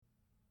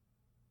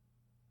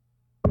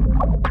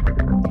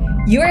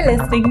You are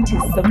listening to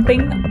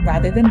Something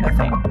Rather Than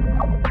Nothing.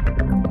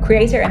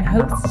 Creator and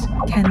host,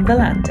 Ken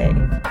Vellante.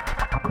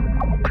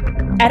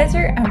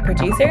 Editor and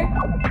producer,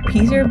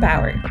 Peter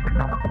Bauer.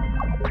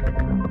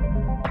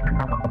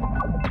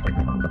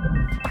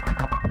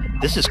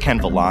 This is Ken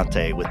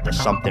Vellante with the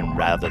Something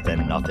Rather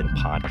Than Nothing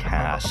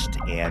podcast,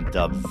 and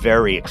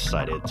very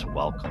excited to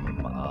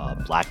welcome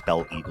Black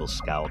Belt Eagle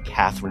Scout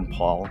Catherine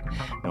Paul,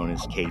 known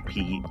as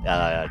KP.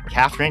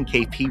 Catherine,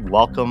 KP,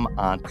 welcome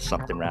on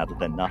Something Rather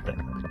Than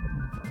Nothing.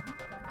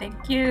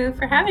 Thank you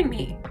for having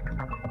me.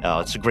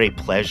 It's a great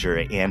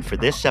pleasure. And for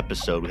this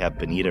episode, we have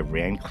Benita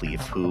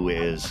Rancliffe, who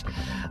is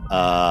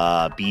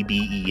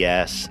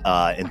BBES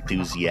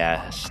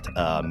enthusiast,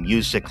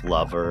 music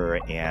lover,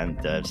 and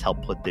has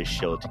helped put this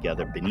show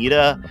together.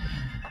 Benita,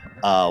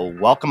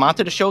 welcome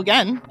onto the show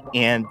again,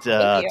 and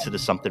to the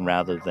Something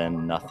Rather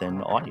Than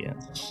Nothing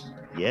audience.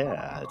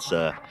 Yeah,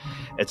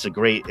 it's a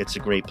great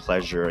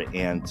pleasure,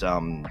 and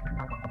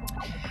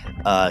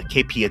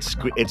KP,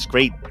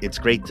 it's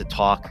great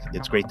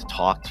to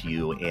talk to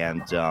you,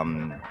 and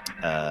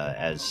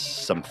as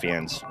some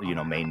fans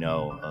may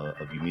know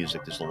of your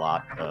music, there's a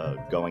lot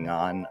going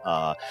on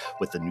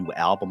with a new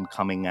album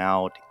coming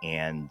out,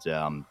 and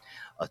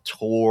a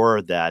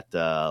tour that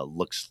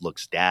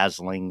looks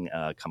dazzling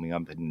coming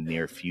up in the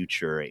near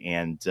future.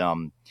 And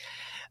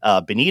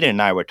Benita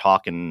and I were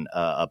talking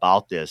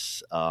about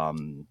this,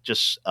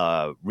 just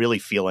really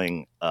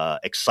feeling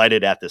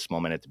excited at this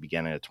moment at the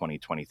beginning of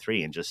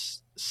 2023, and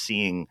just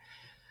seeing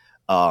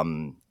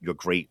your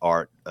great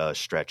art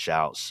stretch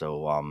out.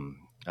 So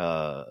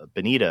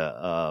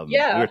Benita,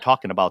 we were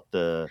talking about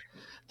the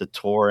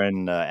tour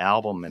and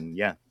album, and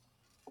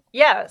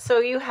yeah, so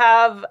you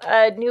have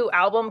a new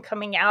album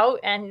coming out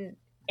and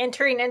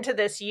entering into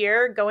this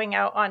year, going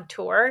out on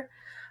tour.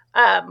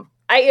 I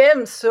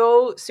am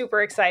so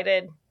super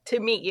excited to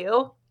meet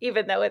you,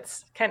 even though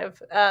it's kind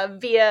of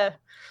via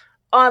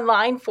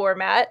online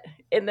format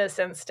in this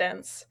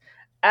instance.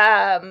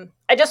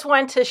 I just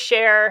want to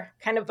share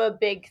kind of a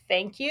big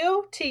thank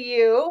you to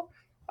you.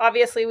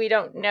 Obviously, we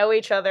don't know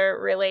each other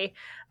really,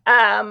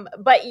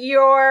 but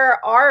your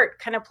art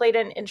kind of played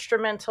an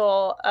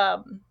instrumental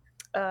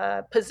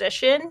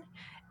position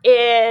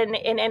in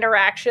an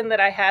interaction that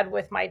I had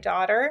with my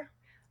daughter.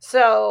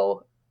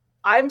 So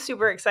I'm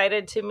super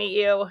excited to meet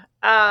you.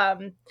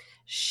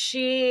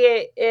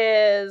 She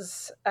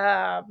is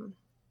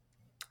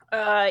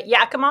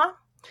Yakima.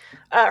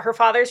 Her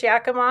father's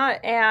Yakima,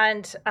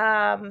 and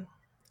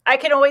I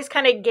can always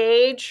kind of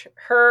gauge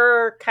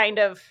her kind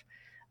of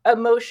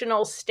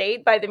emotional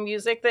state by the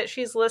music that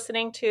she's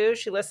listening to.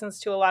 She listens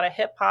to a lot of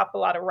hip hop, a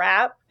lot of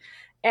rap,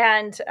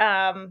 and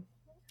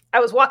I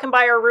was walking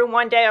by her room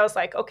one day. I was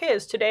like, okay,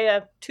 is today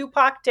a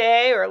Tupac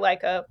day or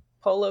like a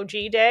Polo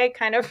G day?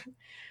 Kind of.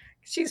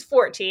 She's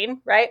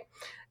 14, right?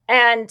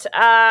 And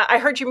I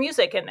heard your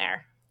music in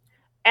there.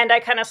 And I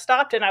kind of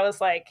stopped and I was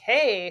like,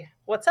 hey,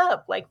 what's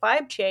up? Like,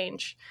 vibe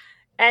change.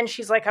 And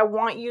she's like, I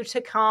want you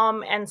to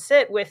come and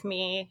sit with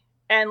me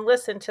and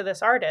listen to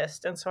this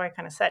artist. And so I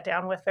kind of sat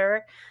down with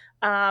her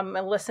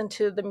and listened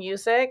to the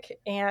music.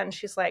 And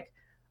she's like,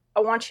 I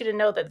want you to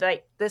know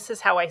that this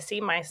is how I see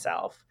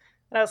myself.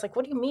 And I was like,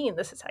 what do you mean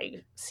this is how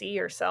you see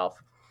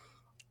yourself?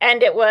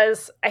 And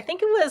I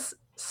think it was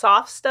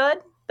Soft Stud,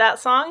 that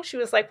song. She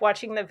was like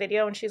watching the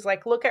video and she's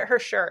like, look at her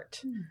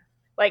shirt.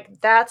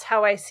 Like, that's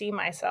how I see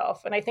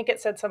myself. And I think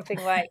it said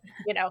something like,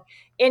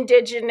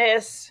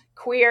 indigenous,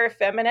 queer,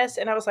 feminist.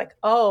 And I was like,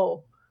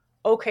 oh,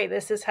 okay,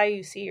 this is how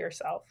you see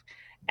yourself.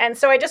 And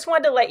so I just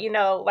wanted to let you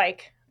know,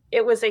 like,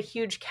 it was a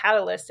huge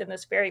catalyst in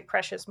this very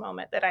precious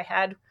moment that I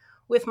had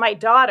with my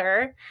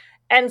daughter.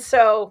 And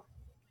so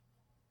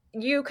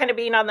you kind of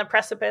being on the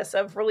precipice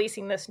of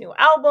releasing this new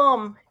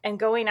album and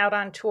going out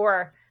on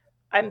tour,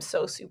 I'm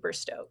so super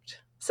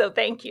stoked. So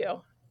thank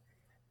you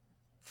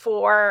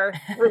for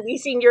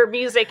releasing your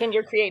music and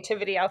your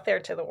creativity out there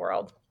to the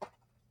world.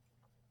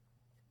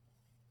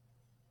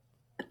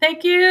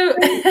 Thank you.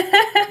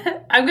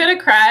 I'm going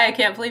to cry. I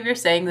can't believe you're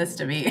saying this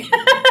to me.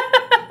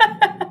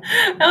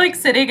 I'm like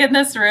sitting in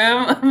this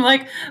room. I'm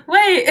like,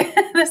 wait,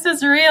 this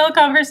is real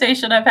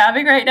conversation I'm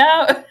having right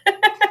now.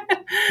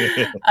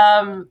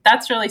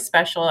 That's really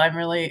special.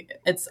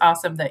 It's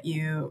awesome that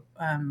you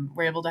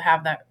were able to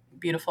have that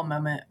beautiful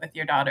moment with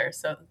your daughter.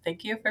 So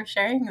thank you for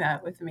sharing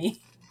that with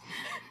me.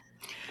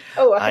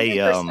 Oh,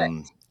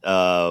 100%.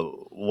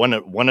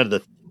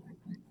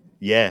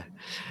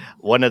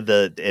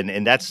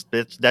 And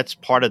that's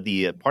part of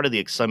the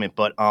excitement.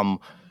 But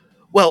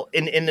well,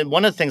 and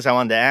one of the things I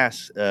wanted to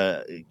ask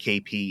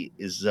KP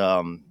is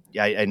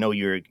I know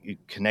you're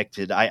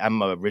connected.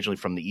 I'm originally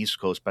from the East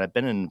Coast, but I've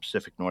been in the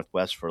Pacific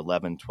Northwest for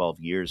 11, 12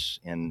 years,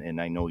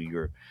 and I know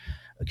you're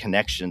a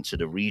connection to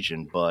the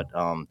region. But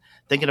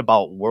thinking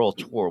about World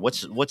Tour,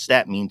 what's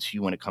that mean to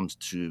you when it comes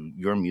to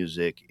your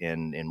music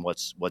and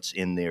what's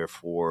in there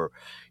for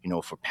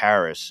for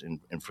Paris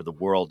and for the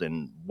world,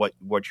 and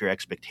what your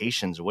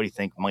expectations, or what do you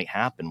think might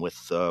happen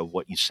with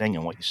what you sing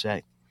and what you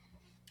say?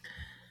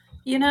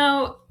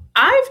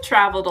 I've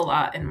traveled a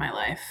lot in my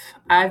life.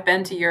 I've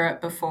been to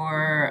Europe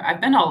before. I've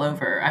been all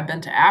over. I've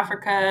been to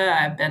Africa.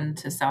 I've been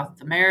to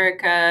South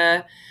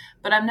America,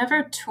 but I've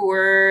never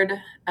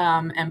toured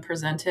and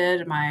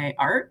presented my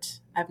art.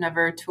 I've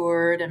never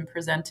toured and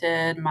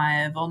presented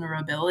my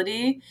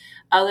vulnerability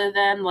other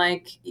than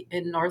like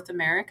in North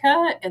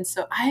America. And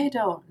so I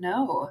don't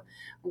know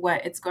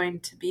what it's going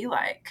to be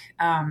like.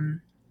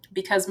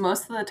 Because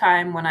most of the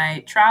time when I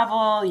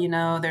travel,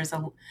 there's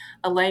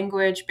a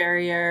language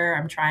barrier.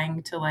 I'm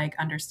trying to like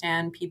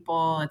understand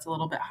people. It's a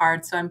little bit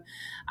hard. So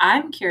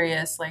I'm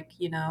curious, like,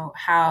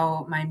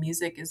 how my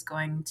music is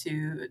going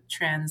to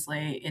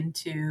translate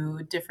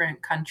into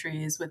different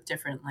countries with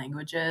different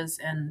languages.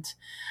 And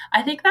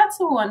I think that's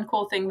the one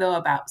cool thing though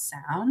about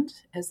sound,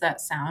 is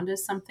that sound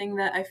is something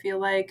that I feel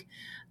like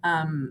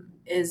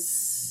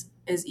is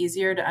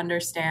easier to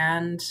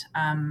understand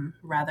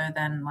rather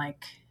than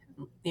like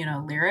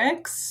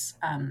lyrics.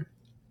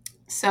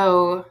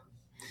 So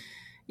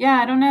yeah,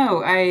 I don't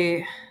know.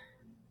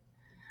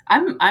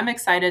 I'm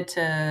excited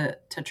to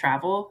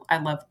travel. I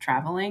love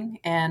traveling,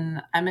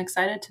 and I'm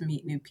excited to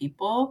meet new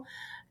people.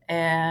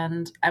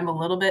 And I'm a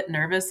little bit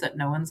nervous that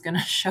no one's going to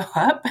show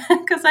up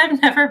because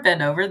I've never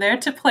been over there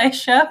to play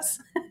shows.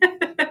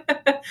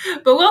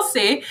 But we'll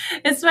see.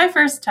 It's my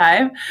first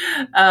time.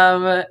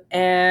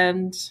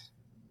 And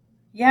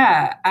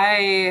yeah,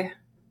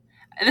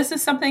 this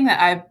is something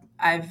that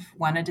I've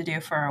wanted to do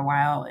for a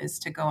while, is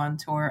to go on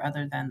tour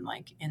other than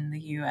like in the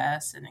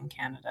US and in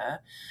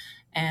Canada.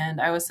 And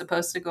I was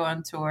supposed to go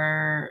on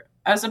tour.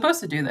 I was supposed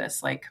to do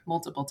this like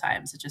multiple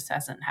times. It just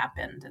hasn't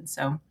happened. And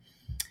so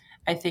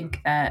I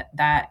think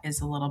that is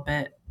a little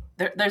bit,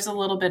 there's a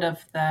little bit of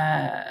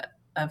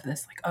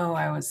this, like, oh,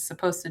 I was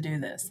supposed to do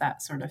this,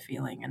 that sort of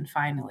feeling. And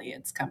finally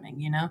it's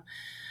coming,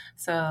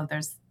 So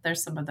there's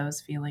some of those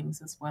feelings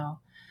as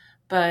well.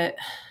 But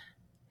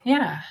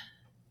yeah,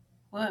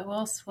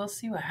 we'll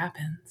see what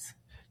happens.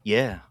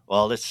 Yeah,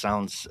 well, this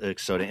sounds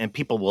exciting, and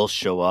people will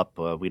show up.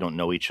 We don't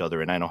know each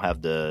other, and I don't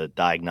have the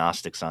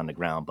diagnostics on the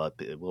ground, but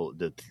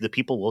the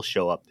people will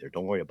show up there.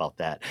 Don't worry about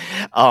that.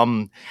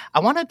 I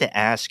wanted to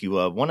ask you,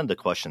 one of the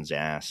questions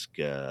asked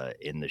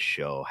in the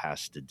show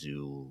has to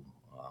do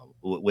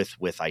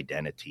with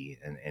identity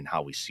and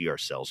how we see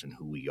ourselves and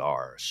who we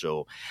are.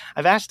 So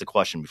I've asked the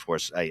question before.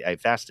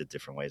 I've asked it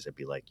different ways. I'd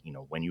be like,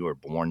 when you were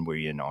born, were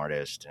you an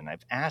artist? And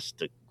I've asked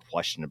the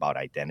question about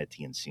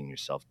identity and seeing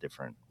yourself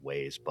different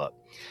ways. But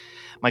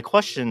my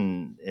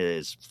question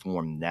is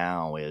formed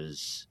now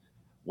is,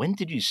 when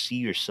did you see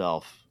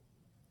yourself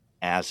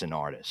as an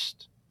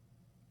artist?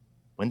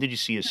 When did you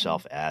see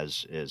yourself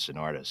as an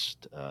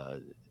artist?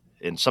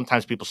 And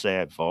sometimes people say,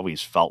 I've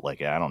always felt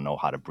like I don't know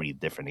how to breathe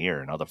different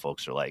air. And other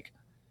folks are like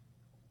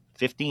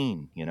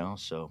 15,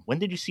 So when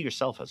did you see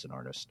yourself as an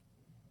artist?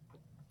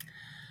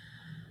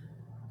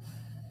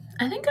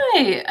 I think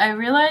I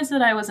realized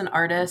that I was an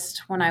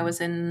artist when I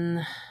was in,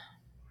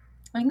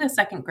 I think, the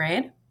second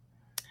grade.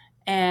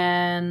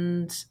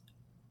 And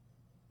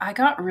I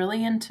got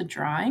really into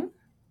drawing.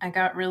 I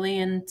got really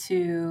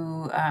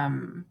into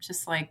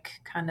just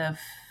like kind of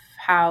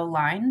how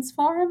lines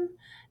form.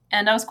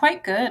 And I was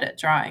quite good at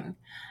drawing.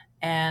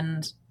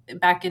 And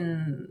back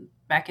in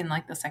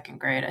like the second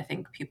grade, I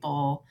think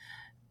people,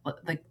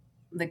 like,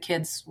 the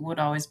kids would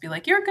always be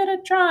like, you're good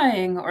at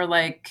drawing, or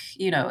like,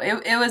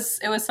 it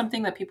was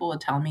something that people would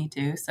tell me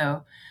too.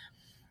 So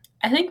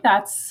I think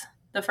that's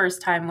the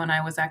first time when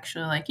I was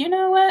actually like, you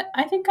know what,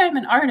 I think I'm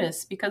an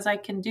artist because I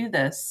can do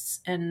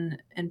this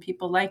and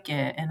people like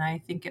it. And I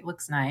think it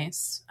looks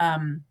nice.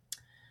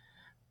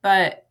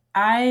 But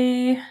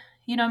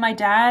my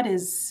dad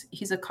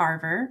he's a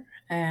carver,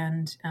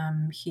 and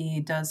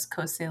he does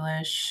Coast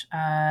Salish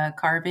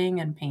carving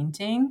and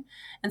painting.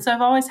 And so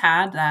I've always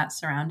had that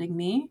surrounding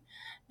me.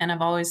 And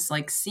I've always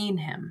like seen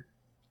him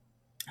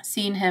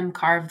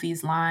carve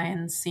these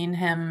lines, seen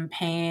him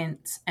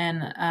paint.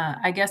 And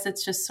I guess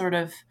it's just sort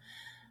of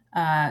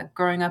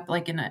growing up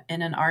like in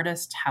an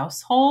artist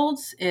household,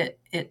 it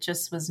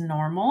just was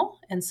normal.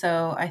 And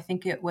so I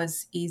think it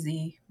was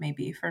easy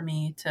maybe for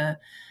me to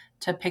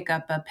pick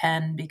up a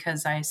pen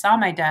because I saw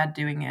my dad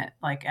doing it,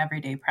 like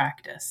everyday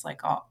practice,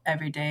 like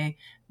every day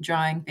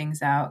drawing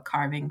things out,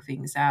 carving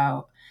things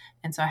out.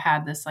 And so I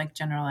had this like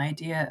general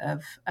idea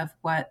of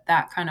what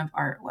that kind of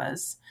art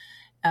was.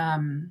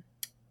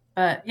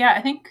 But yeah,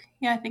 I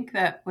think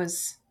that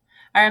was,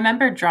 I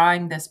remember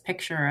drawing this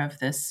picture of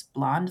this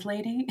blonde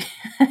lady.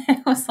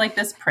 It was like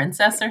this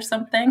princess or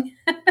something.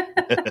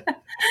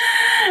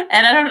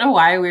 And I don't know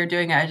why we were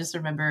doing it. I just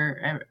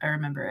remember, I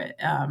remember it.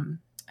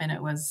 And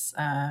it was,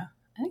 I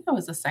think it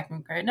was the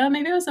second grade. No,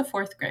 maybe it was the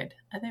fourth grade.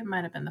 I think it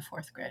might have been the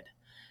fourth grade.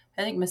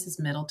 I think Mrs.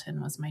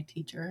 Middleton was my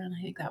teacher, and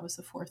I think that was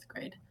the fourth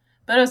grade.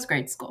 But it was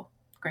grade school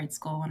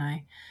when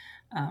I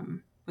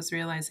was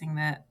realizing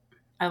that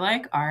I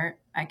like art.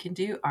 I can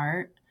do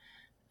art.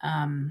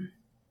 And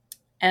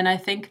I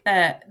think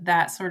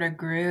that sort of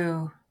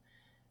grew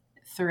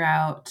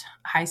throughout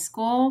high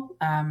school.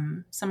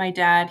 So my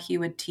dad, he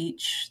would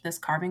teach this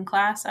carving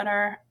class at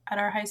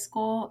our high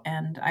school,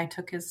 and I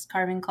took his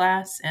carving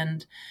class,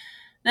 and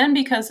then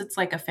because it's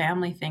like a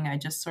family thing, I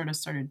just sort of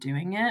started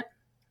doing it.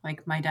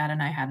 Like my dad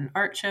and I had an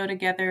art show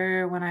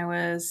together when I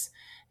was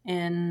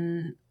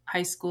in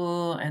high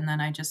school, and then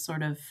I just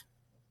sort of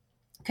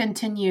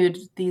continued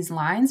these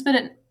lines,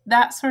 but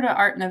that sort of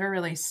art never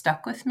really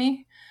stuck with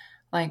me.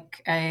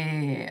 Like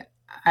I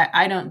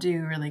don't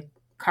do really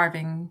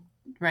carving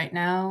right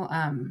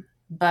now,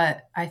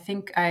 but I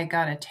think I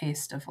got a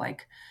taste of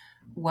like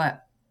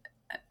what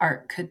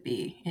art could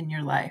be in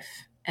your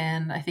life,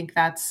 and I think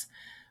that's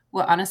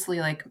what honestly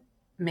like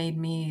made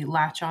me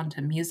latch on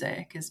to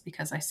music, is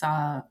because I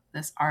saw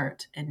this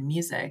art in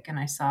music, and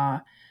I saw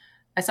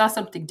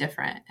something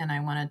different, and I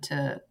wanted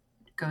to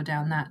go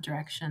down that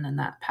direction and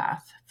that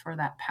path for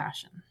that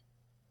passion.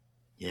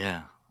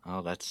 Yeah.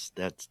 Oh, that's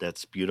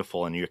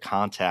beautiful. And your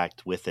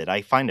contact with it,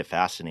 I find it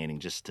fascinating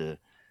just to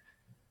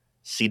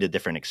see the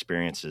different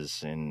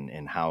experiences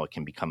and how it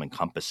can become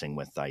encompassing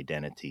with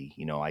identity.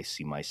 I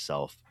see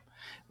myself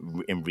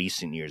in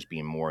recent years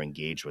being more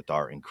engaged with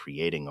art and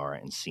creating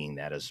art and seeing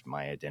that as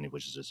my identity,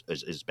 which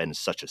has been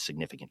such a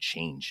significant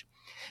change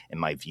in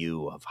my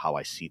view of how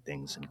I see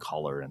things and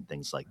color and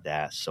things like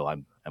that. So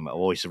I'm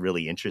always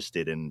really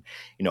interested in,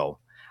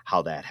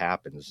 how that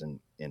happens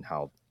and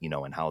how,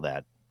 and how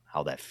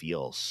that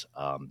feels.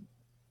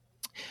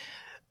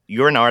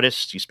 You're an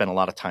artist. You spend a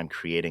lot of time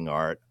creating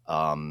art.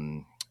 I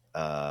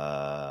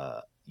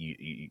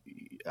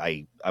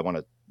want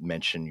to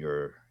mention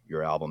your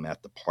album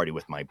At the Party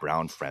with My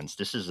Brown Friends.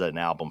 This is an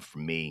album for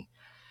me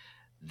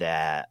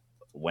that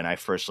when I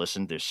first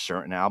listened, there's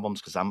certain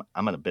albums, because I'm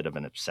a bit of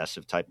an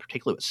obsessive type,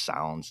 particularly with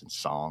sounds and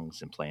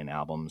songs and playing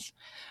albums,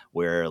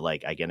 where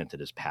like I get into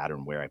this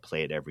pattern where I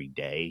play it every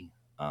day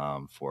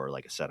for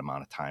like a set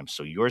amount of time.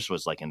 So yours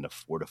was like in the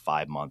 4 to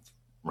 5 month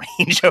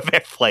range of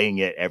it, playing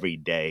it every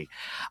day.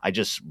 I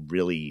just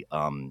really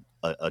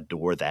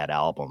adore that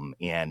album,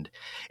 and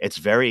it's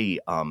very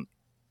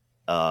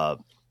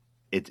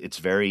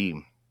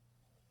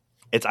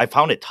I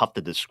found it tough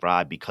to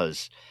describe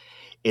because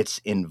it's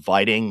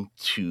inviting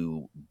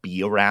to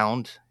be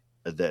around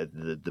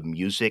the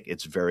music.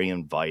 It's very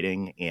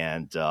inviting,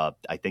 and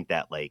I think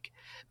that like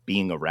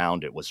being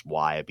around it was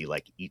why I'd be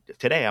like,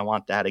 today I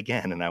want that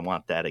again, and I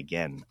want that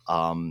again.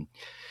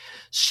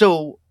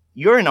 So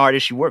you're an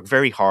artist. You work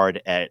very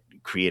hard at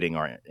creating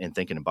art and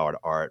thinking about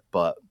art,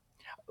 but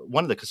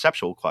one of the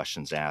conceptual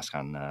questions asked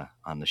on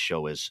the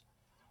show is,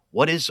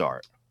 what is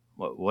art?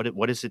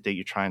 What is it that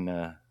you're trying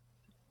to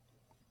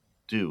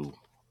do?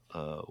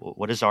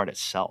 What is art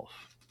itself?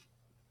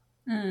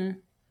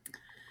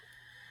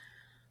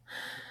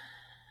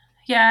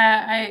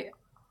 Yeah,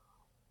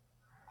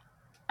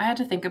 I had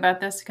to think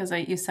about this because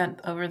you sent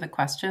over the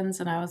questions,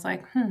 and I was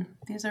like,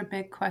 these are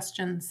big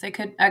questions. They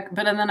could,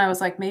 but then I was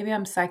like, maybe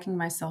I'm psyching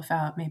myself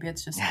out. Maybe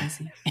it's just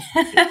easy.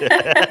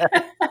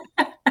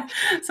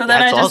 So then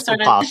That's I just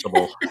started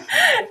possible.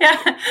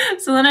 Yeah.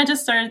 So then I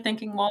just started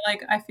thinking, well,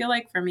 like I feel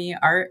like for me,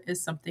 art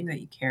is something that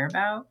you care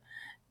about,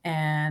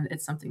 and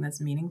it's something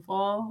that's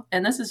meaningful.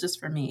 And this is just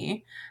for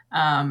me,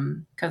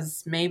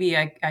 because maybe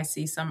I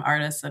see some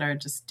artists that are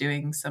just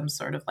doing some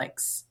sort of like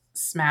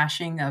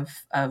smashing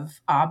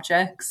of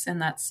objects,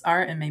 and that's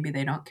art, and maybe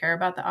they don't care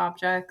about the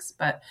objects.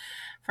 But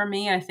for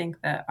me, I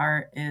think that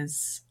art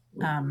is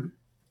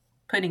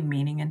putting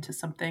meaning into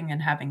something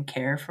and having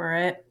care for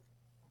it,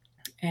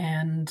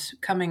 and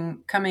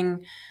coming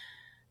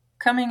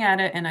at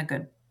it in a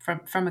good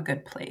from a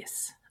good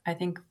place. I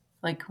think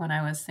like when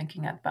I was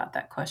thinking about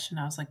that question,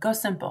 I was like, go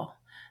simple.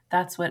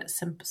 That's what it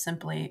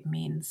simply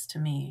means to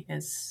me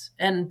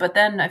but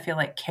then I feel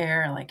like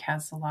care like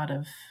has a lot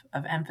of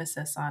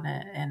emphasis on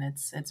it, and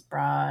it's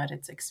broad,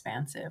 it's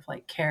expansive.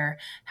 Like care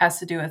has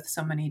to do with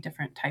so many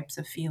different types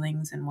of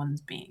feelings in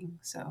one's being.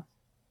 So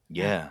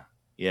yeah.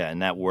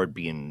 And that word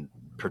being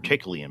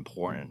particularly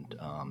important,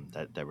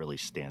 that really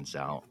stands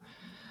out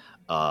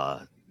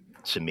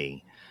to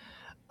me.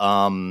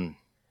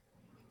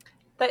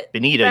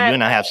 Benita, you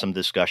and I have some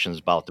discussions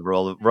about the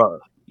role of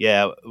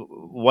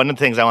one of the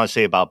things I want to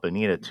say about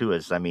Benita too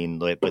is, I mean,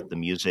 like with the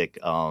music,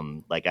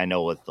 like I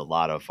know with a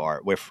lot of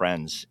art, we're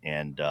friends,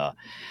 and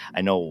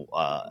I know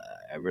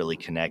I really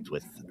connect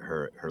with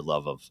her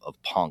love of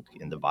punk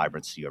and the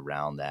vibrancy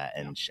around that,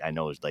 and I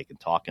know it's like in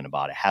talking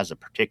about it has a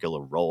particular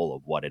role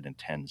of what it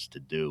intends to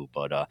do.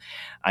 But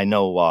I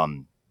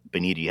know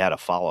Benita, you had a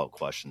follow-up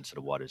question to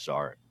the what is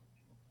art.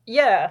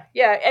 Yeah.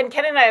 And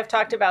Ken and I have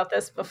talked about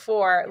this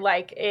before,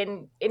 like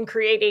in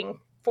creating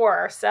for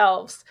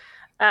ourselves.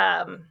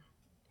 Mine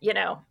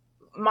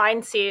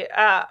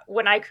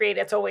when I create,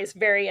 it's always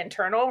very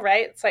internal,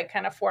 right? It's like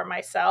kind of for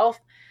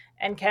myself.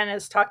 And Ken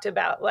has talked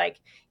about like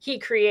he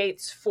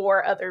creates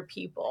for other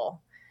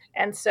people.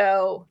 And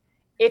so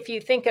if you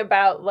think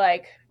about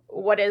like,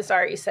 what is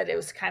art? You said it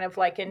was kind of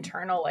like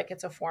internal, like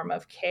it's a form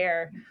of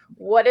care.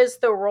 What is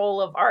the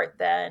role of art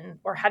then?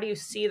 Or how do you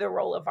see the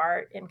role of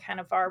art in kind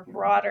of our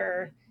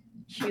broader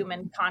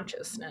human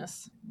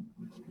consciousness?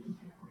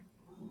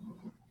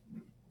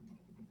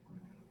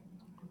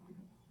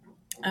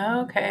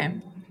 Okay.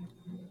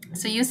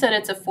 So you said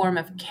it's a form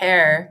of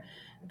care,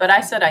 but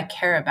I said I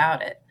care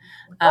about it.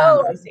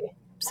 I see.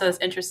 So it's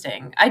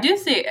interesting. I do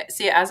see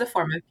it as a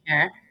form of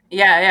care.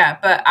 Yeah.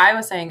 But I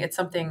was saying it's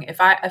something,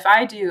 if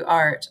I do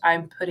art,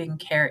 I'm putting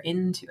care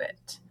into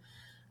it.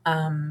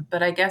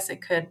 But I guess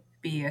it could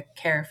be a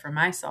care for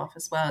myself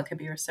as well. It could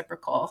be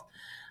reciprocal.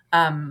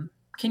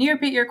 Can you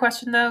repeat your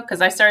question though?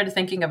 Because I started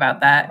thinking about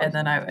that,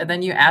 and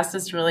then you asked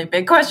this really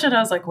big question. I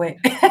was like, wait.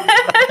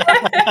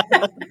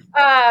 What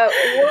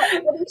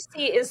do you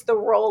see is the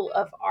role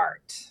of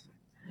art?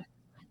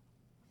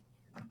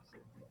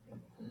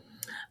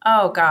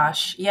 Oh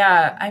gosh,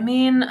 yeah. I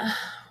mean,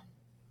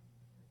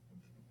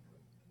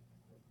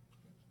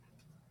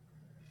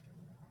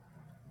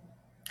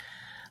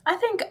 I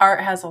think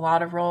art has a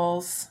lot of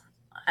roles.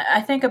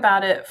 I think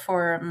about it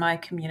for my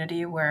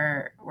community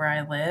where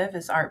I live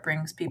is art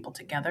brings people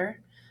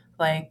together.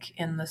 Like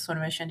in the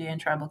Swinomish Indian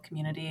tribal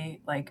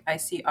community, like I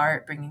see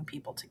art bringing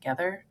people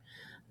together.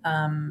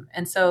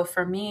 And so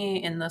for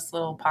me in this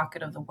little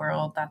pocket of the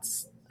world,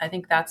 I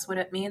think that's what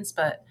it means.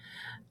 But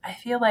I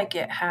feel like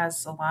it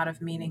has a lot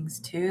of meanings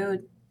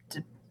too,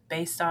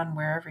 based on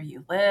wherever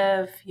you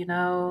live,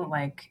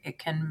 like it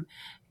can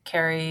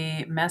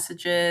carry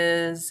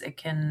messages. It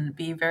can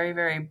be very,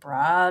 very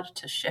broad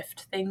to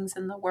shift things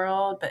in the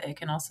world, but it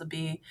can also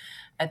be,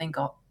 I think,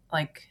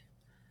 like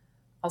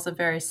also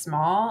very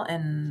small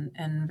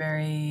and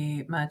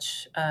very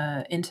much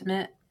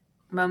intimate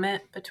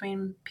moment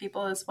between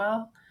people as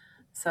well.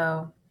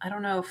 So I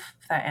don't know if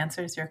that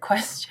answers your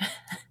question.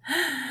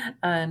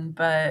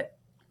 But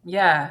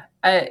yeah,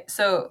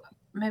 so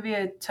maybe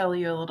I tell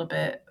you a little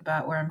bit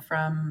about where I'm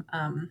from.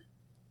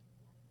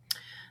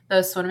 The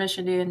Swinomish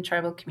Indian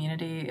tribal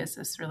community is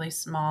this really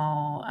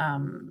small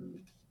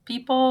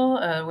people.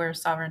 We're a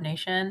sovereign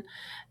nation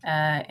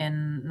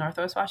in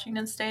Northwest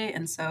Washington State.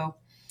 And so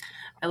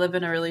I live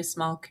in a really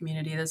small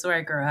community. This is where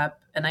I grew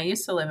up. And I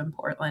used to live in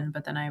Portland,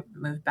 but then I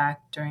moved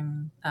back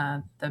during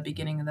the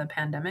beginning of the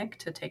pandemic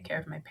to take care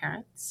of my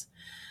parents.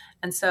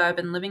 And so I've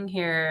been living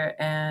here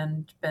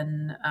and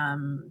been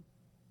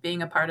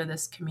being a part of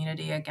this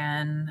community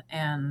again.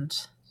 And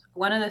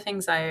one of the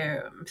things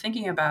I'm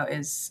thinking about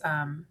is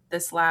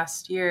this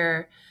last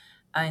year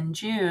in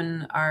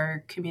June,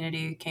 our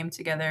community came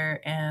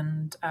together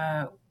and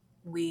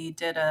we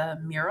did a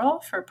mural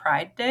for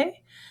Pride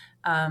Day.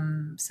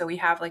 So we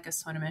have like a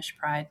Swinomish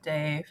Pride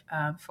Day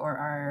for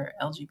our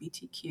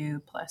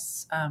LGBTQ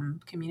plus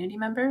community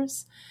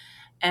members.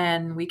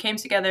 And we came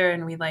together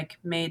and we like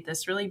made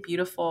this really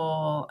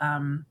beautiful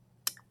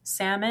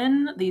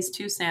salmon, these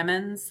two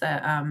salmons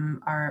that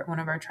are one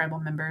of our tribal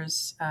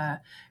members,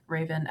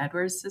 Raven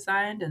Edwards,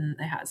 designed, and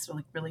it's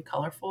really, really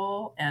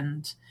colorful.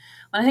 And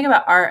when I think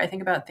about art, I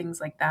think about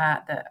things like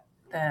that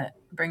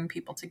bring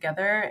people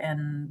together.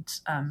 And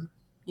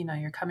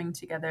you're coming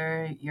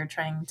together, you're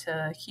trying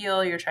to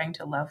heal, you're trying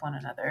to love one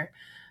another.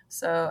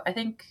 So I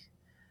think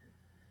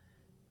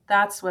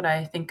that's what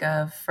I think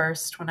of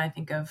first when I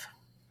think of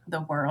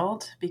the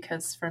world,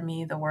 because for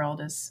me, the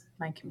world is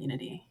my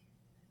community.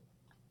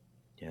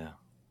 Yeah.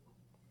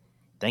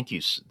 Thank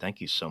you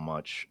so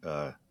much,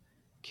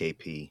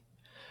 KP.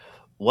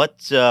 What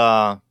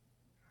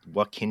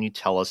can you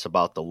tell us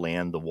about The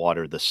Land, the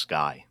Water, the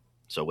Sky?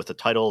 So with the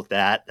title of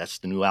that's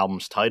the new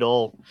album's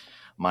title.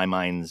 My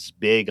mind's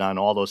big on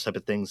all those type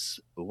of things.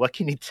 What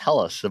can you tell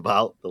us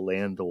about The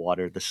Land, the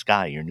Water, the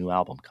Sky, your new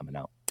album coming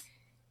out?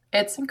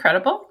 It's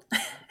incredible.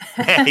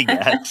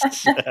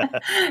 Yes.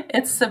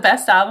 It's the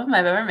best album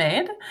I've ever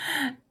made.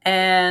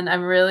 And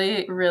I'm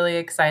really, really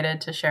excited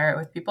to share it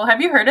with people.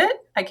 Have you heard it?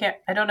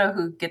 I don't know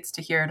who gets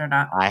to hear it or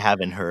not. I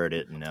haven't heard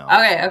it, no.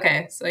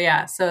 Okay. So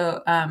yeah.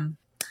 So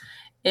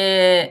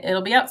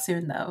it'll be out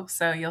soon though.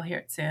 So you'll hear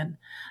it soon.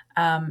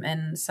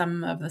 And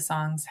some of the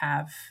songs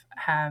have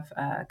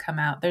come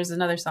out. There's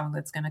another song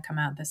that's going to come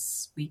out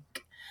this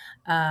week.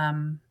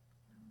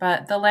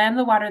 But The Land,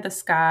 the Water, the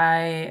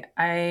Sky,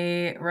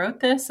 I wrote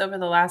this over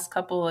the last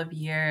couple of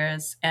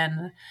years,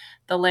 and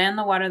The Land,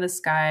 the Water, the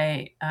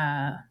Sky,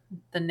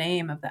 the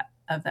name of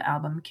the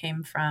album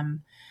came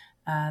from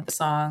the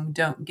song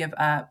Don't Give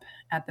Up.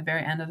 At the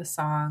very end of the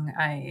song,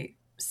 I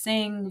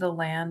sing the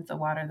land, the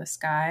water, the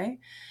sky.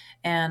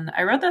 And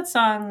I wrote that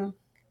song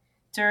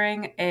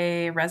during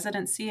a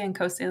residency in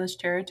Coast Salish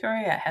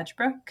territory at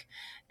Hedgebrook.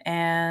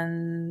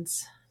 And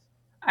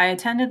I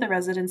attended the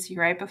residency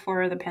right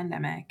before the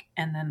pandemic,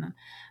 and then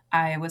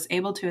I was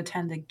able to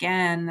attend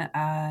again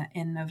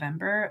in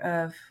November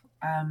of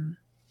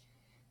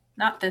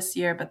not this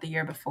year, but the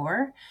year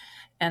before.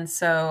 And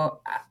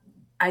so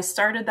I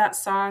started that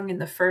song in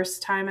the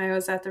first time I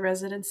was at the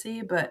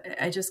residency, but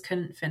I just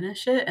couldn't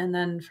finish it. And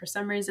then for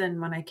some reason,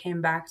 when I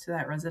came back to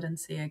that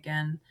residency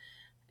again,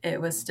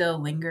 it was still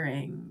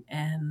lingering.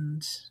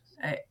 And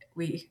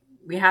we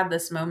had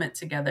this moment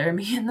together,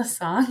 me and the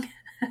song.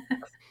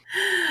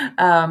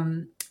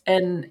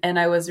 And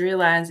I was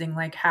realizing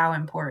like how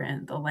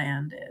important the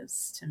land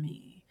is to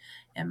me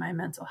in my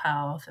mental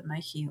health and my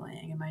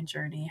healing and my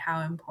journey,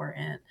 how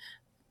important,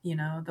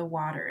 the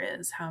water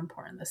is, how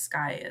important the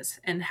sky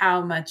is, and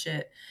how much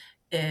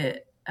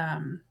it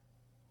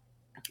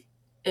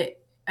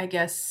I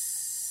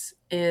guess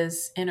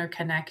is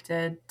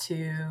interconnected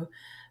to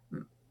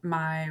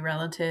my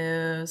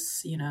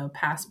relatives,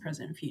 past,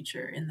 present,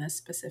 future in this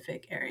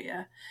specific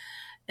area.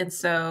 And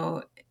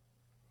so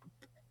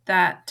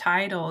that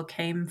title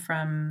came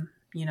from,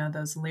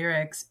 those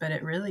lyrics, but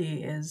it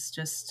really is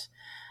just,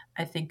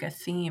 I think, a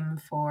theme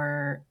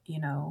for,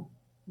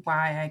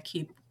 why I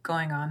keep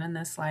going on in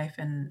this life,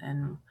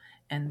 and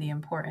the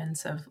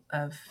importance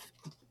of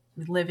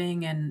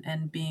living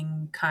and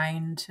being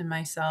kind to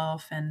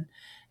myself, and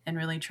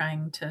really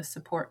trying to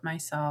support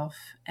myself,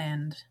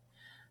 and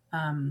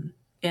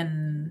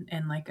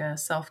in like a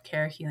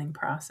self-care healing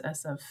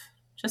process of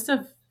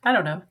I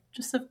don't know,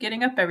 just of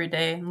getting up every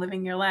day and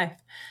living your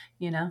life,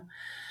 Yeah.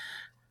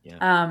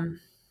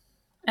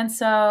 And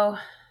so,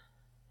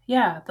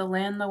 yeah, the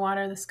land, the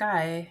water, the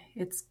sky,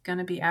 it's going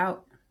to be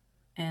out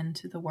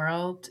into the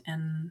world.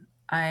 And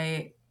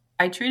I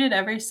treated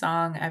every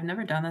song, I've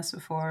never done this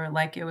before,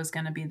 like it was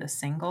going to be the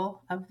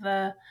single of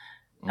the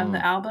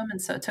album.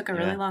 And so it took a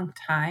really long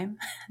time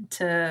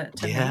to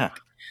make.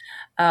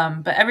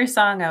 But every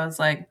song I was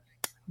like,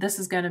 this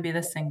is going to be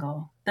the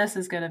single. This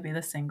is going to be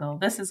the single.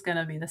 This is going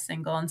to be the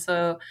single. And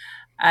so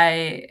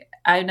I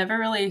never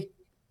really,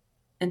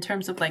 in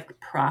terms of like the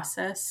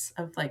process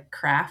of like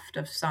craft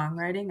of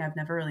songwriting, I've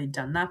never really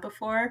done that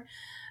before.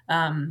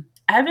 I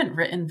haven't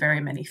written very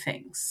many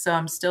things, so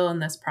I'm still in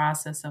this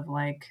process of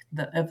like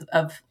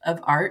of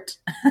art,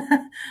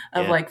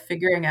 of like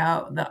figuring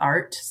out the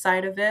art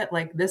side of it.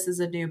 Like, this is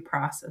a new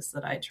process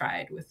that I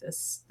tried with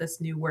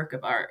this new work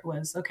of art.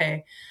 Was,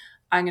 okay,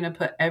 I'm going to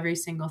put every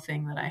single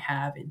thing that I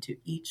have into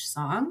each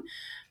song.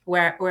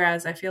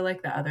 Whereas I feel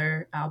like the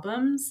other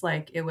albums,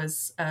 like it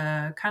was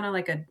kind of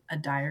like a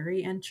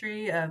diary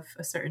entry of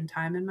a certain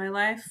time in my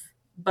life.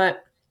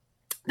 But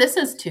this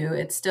is too,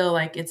 it's still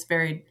like, it's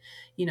very,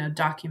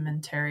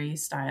 documentary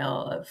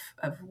style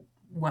of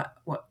what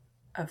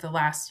of the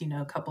last,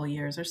 couple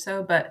years or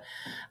so. But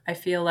I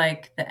feel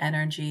like the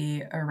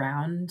energy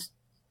around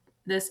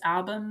this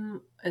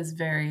album is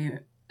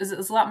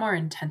a lot more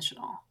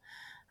intentional.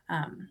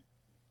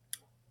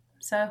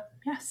 So,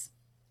 yes.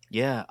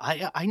 Yeah,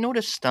 I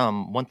noticed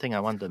one thing I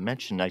wanted to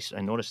mention. I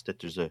noticed that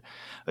there's a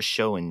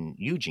show in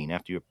Eugene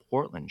after your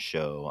Portland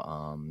show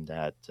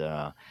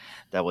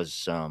that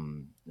was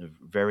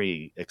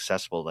very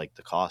accessible. Like,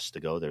 the cost to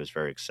go there is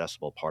very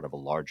accessible, part of a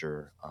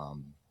larger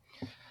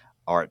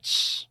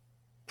arts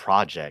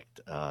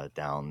project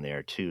down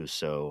there too.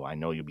 So I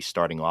know you'll be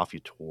starting off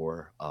your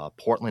tour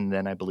Portland,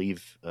 then I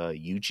believe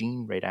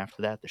Eugene right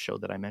after that, the show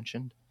that I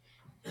mentioned.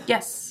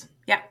 Yes.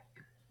 Yeah.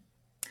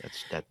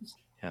 Yeah.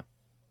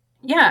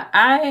 Yeah,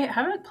 I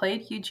haven't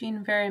played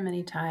Eugene very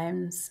many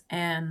times,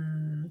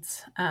 and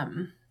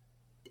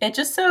it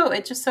just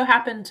so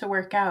happened to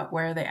work out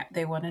where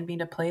they wanted me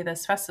to play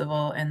this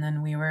festival, and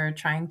then we were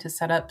trying to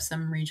set up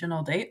some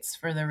regional dates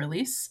for the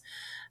release,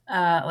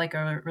 like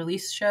a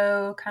release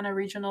show kind of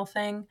regional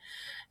thing,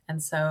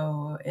 and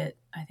so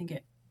I think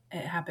it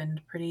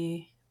happened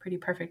pretty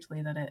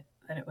perfectly that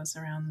it was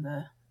around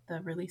the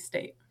release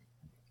date.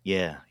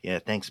 Yeah,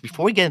 thanks.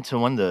 Before we get into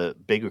one of the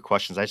bigger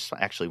questions, I just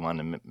actually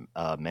wanted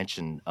to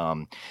mention,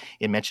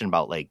 you mentioned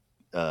about like,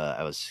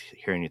 I was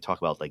hearing you talk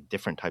about like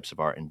different types of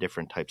art and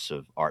different types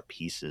of art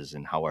pieces,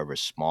 and however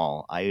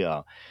small.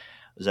 I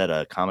was at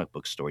a comic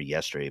book store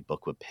yesterday, a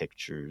Book with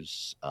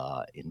Pictures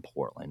in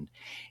Portland,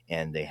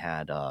 and they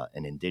had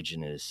an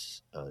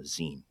indigenous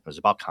zine. It was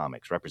about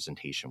comics,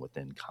 representation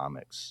within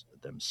comics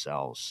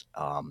themselves.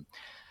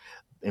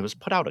 It was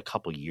put out a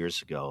couple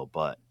years ago,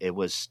 but it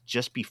was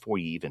just before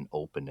you even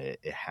opened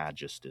it. It had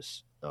just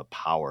this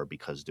power,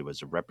 because there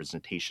was a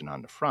representation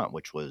on the front,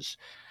 which was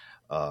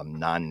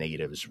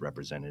non-natives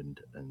represented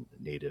and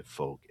native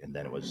folk, and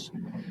then it was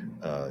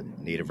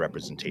native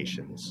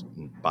representations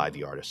by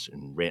the artist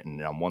and written.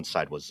 And on one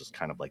side was this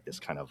kind of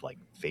like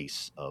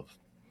face of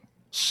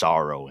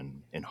sorrow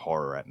and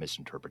horror at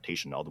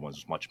misinterpretation. The other one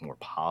was much more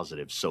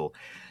positive. So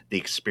the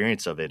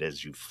experience of it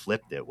as you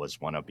flipped it was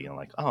one of being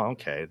like, oh,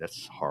 okay,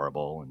 that's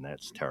horrible and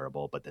that's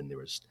terrible. But then there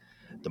was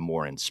the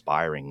more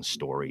inspiring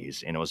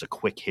stories, and it was a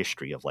quick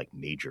history of like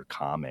major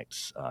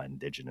comics,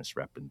 indigenous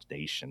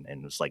representation.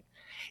 And it was like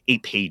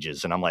 8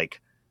 pages. And I'm like,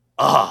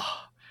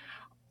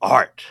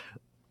 art.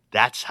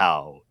 That's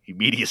how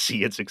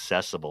immediacy it's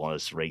accessible, and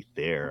it's right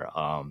there.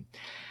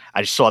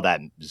 I just saw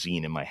that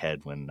zine in my head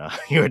when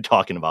you were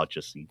talking about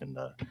just even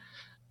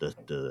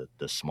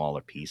the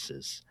smaller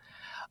pieces.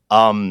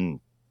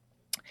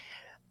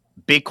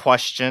 Big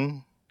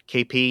question,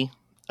 KP,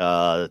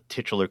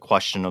 titular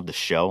question of the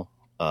show.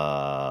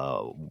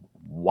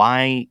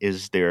 Why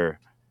is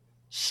there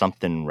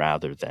something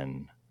rather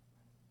than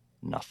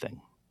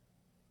nothing?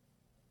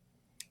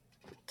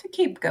 To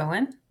keep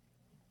going,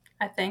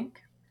 I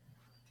think.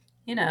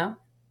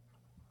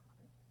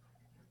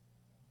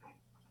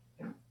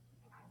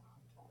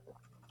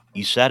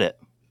 You said it.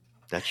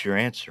 That's your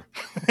answer.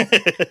 I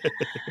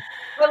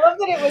love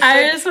that it was.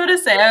 I just want to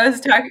say, I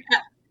was talking.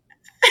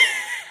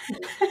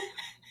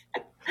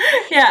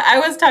 Yeah, I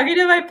was talking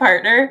to my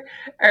partner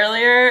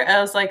earlier. I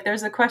was like,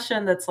 there's a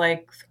question that's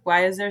like,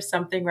 why is there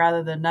something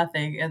rather than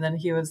nothing? And then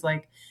he was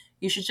like,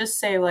 you should just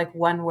say like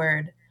one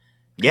word,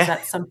 Yeah. Is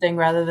that something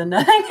rather than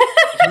nothing?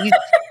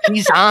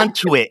 He's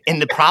onto it.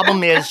 And the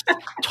problem is,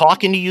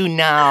 talking to you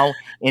now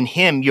and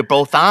him, you're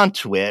both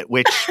onto it,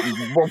 which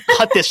we'll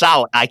cut this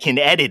out. I can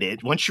edit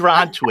it. Once you're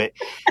onto it,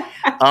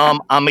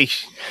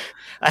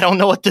 I don't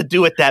know what to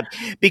do with that,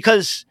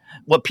 because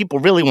what people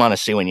really want to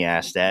see when you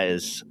ask that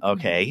is,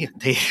 okay,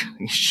 they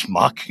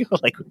schmuck.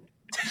 Like,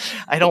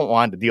 I don't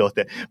want to deal with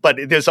it. But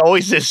there's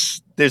always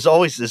this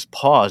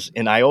pause,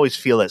 and I always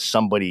feel that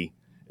somebody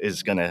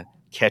is gonna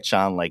catch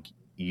on like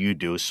you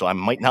do, so I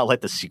might not let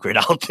the secret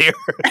out there.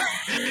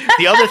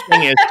 The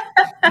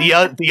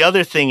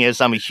other thing is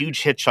I'm a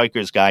huge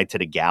Hitchhiker's Guide to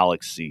the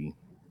Galaxy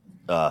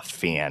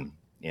fan,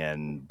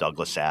 and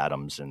Douglas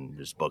Adams and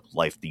his book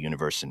Life, the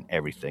Universe, and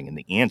Everything. And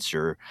the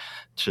answer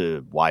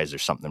to why is there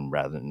something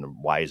rather than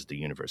why does the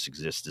universe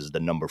exist is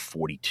the number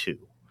 42.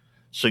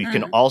 So you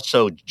can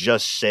also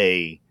just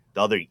say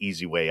the other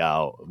easy way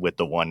out with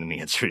the one, and the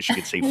answer is you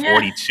could say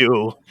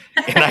 42,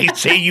 and I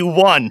say you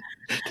won.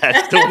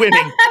 That's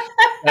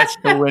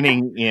the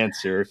winning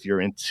answer if you're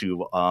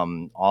into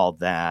all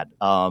that.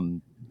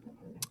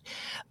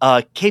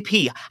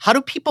 KP, how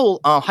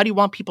do you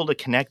want people to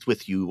connect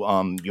with you?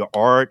 Your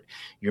art,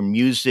 your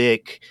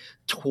music,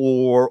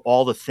 tour,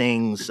 all the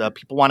things.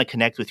 People want to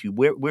connect with you.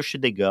 Where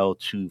should they go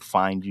to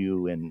find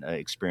you and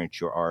experience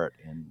your art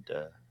and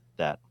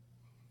that?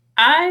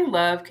 I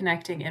love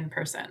connecting in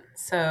person.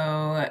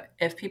 So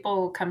if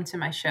people come to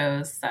my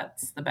shows,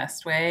 that's the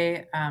best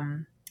way.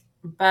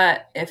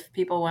 But if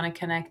people want to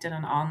connect in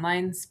an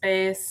online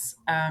space,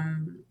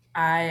 I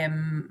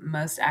am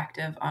most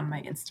active on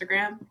my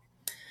Instagram.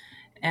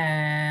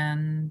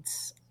 And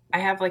I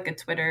have like a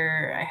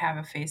Twitter, I have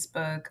a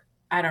Facebook.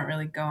 I don't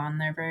really go on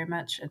there very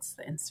much. It's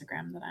the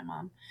Instagram that I'm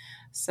on.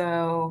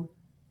 So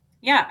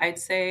yeah, I'd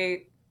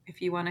say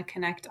if you want to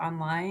connect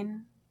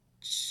online,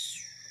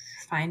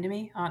 find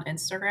me on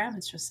Instagram.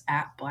 It's just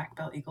at Black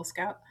Belt Eagle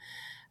Scout.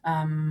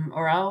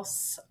 Or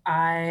else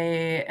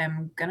I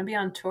am going to be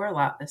on tour a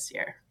lot this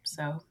year.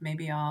 So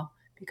maybe I'll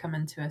be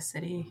coming to a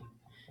city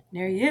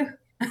near you.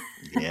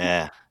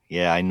 Yeah.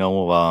 I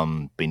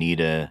know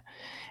Benita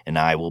and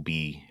I will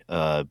be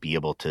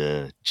able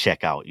to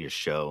check out your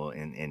show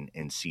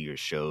and see your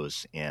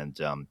shows, and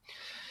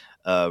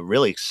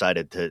really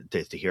excited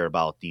to hear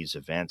about these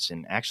events.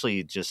 And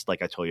actually, just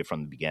like I told you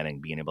from the beginning,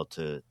 being able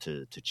to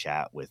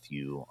chat with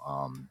you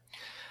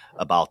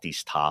about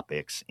these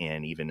topics,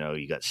 and even though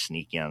you got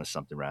sneaky onto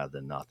something rather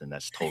than nothing,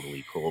 that's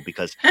totally cool,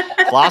 because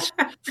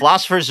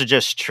philosophers are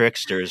just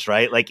tricksters,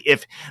 right? Like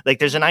if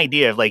there's an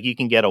idea of like you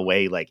can get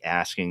away like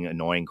asking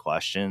annoying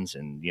questions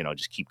and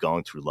just keep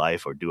going through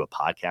life or do a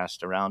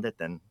podcast around it,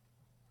 then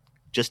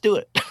just do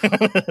it.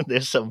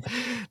 There's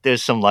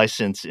some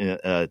license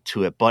to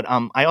it. But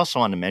I also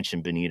want to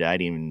mention, Benita, I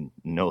didn't even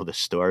know the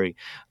story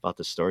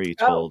you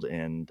told,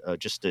 and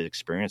just the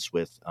experience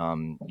with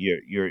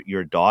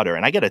your daughter.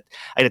 And I gotta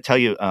tell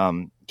you,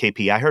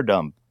 KP, I heard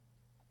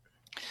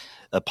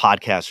a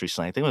podcast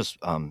recently. I think it was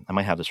I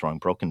might have this wrong.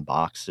 Broken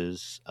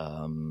Boxes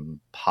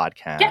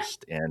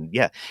podcast, and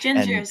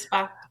Ginger's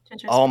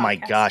oh my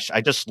gosh, I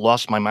just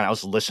lost my mind. I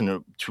was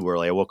listening too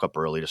early. I woke up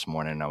early this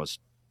morning and I was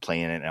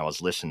playing it and I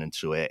was listening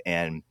to it,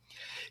 and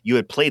you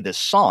had played this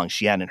song.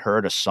 She hadn't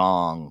heard a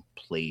song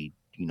played,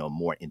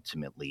 more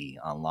intimately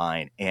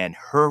online, and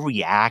her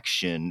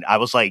reaction, I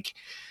was like,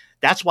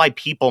 that's why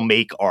people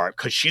make art,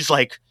 because she's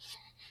like,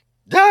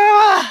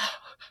 I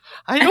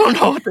don't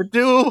know what to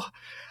do.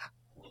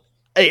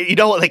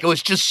 Like it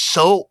was just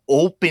so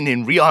open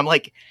and real. I'm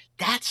like,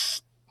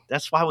 that's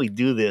why we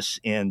do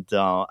this. And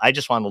I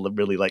just wanted to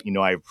really let you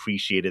know I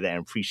appreciated that and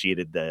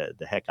appreciated the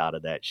heck out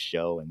of that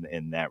show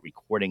and that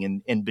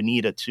recording. And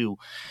Benita, too,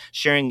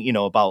 sharing,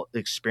 about the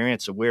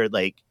experience of where,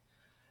 like,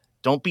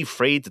 don't be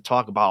afraid to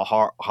talk about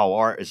how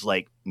art is,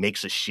 like,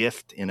 makes a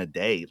shift in a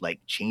day, like,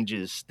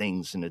 changes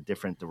things in a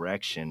different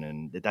direction.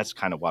 And that's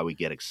kind of why we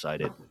get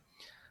excited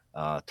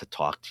to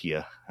talk to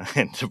you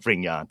and to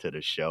bring you onto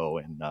the show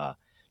and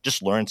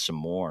just learn some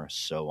more.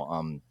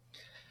 So,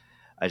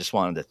 I just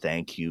wanted to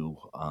thank you,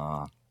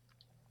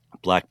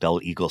 Black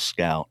Belt Eagle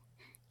Scout,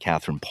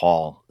 Catherine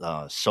Paul,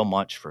 so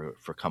much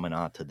for coming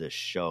on to this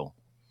show.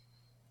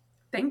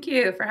 Thank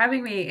you for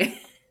having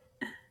me.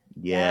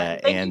 Yeah,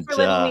 thank you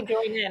for letting me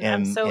join in.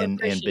 I'm so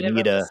appreciative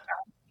of this.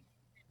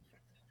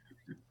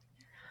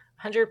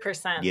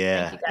 100%.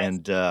 Yeah,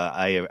 and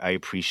I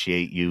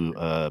appreciate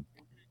you.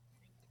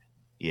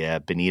 Yeah,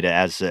 Benita,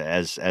 as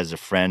a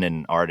friend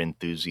and art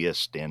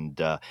enthusiast, and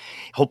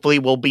hopefully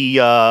we'll be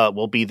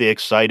the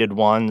excited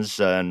ones,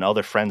 and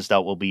other friends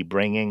that we'll be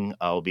bringing.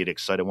 Will be the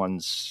excited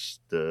ones.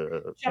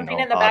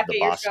 Jumping in the back of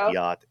your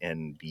show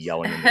and be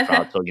yelling in the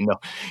crowd, so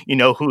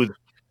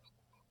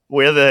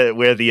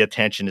where the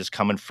attention is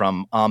coming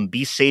from.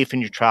 Be safe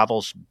in your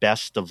travels.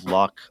 Best of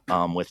luck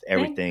with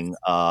everything.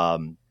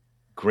 Thanks.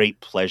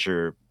 Great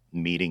pleasure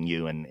meeting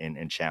you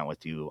and chatting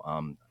with you.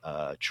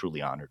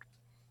 Truly honored.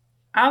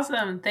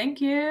 Awesome. Thank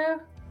you.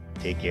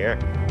 Take care.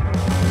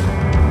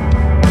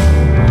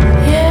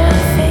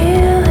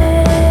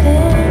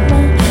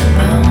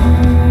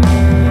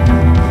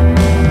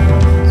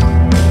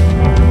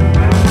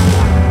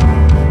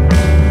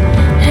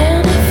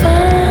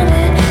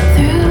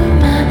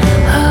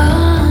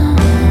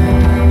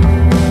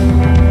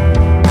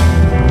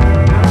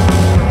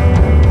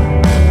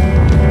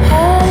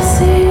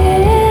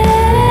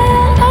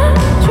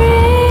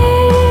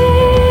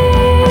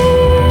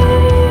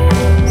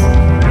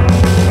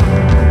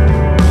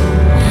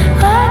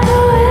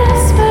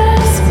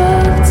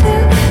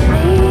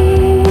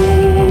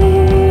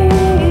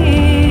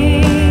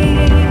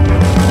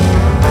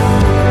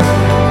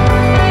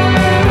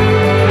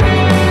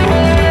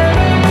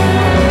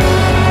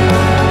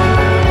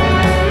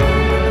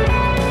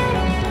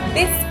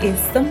 is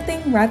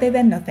Something Rather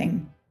Than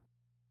Nothing.